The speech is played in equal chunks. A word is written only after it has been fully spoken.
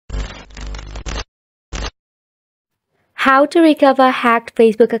How to recover hacked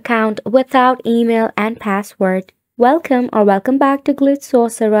Facebook account without email and password. Welcome back to Glitch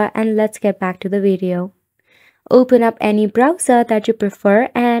Sorcerer, and let's get back to the video. Open up any browser that you prefer,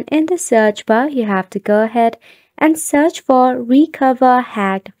 and in the search bar you have to go ahead and search for recover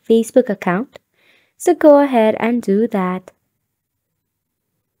hacked Facebook account. So go ahead and do that.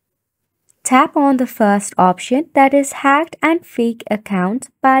 Tap on the first option, that is Hacked and Fake Account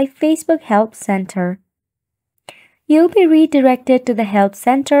by Facebook Help Center. You'll be redirected to the Help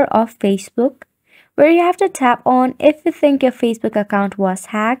Center of Facebook, where you have to tap on if you think your Facebook account was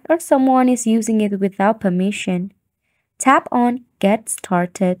hacked or someone is using it without permission. Tap on Get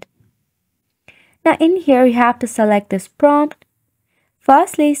Started. Now in here you have to select this prompt.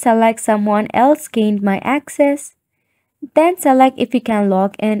 Firstly, select Someone else gained my access. Then select if you can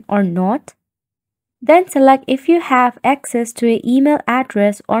log in or not. Then select if you have access to an email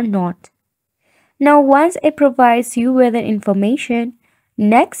address or not. Now once it provides you with the information,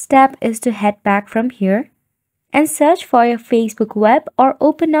 next step is to head back from here and search for your Facebook web or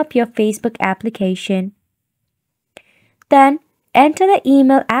open up your Facebook application. Then enter the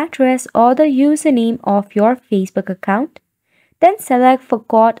email address or the username of your Facebook account. Then select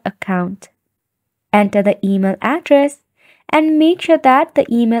Forgot Account. Enter the email address and make sure that the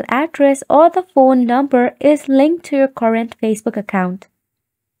email address or the phone number is linked to your current Facebook account.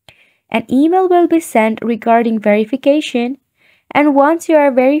 An email will be sent regarding verification, and once you are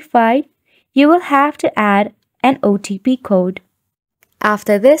verified, you will have to add an OTP code.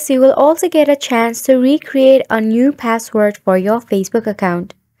 After this, you will also get a chance to recreate a new password for your Facebook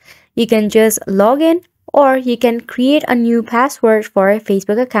account. You can just log in, or you can create a new password for a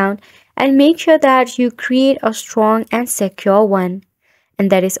Facebook account and make sure that you create a strong and secure one. And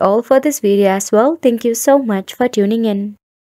that is all for this video as well. Thank you so much for tuning in.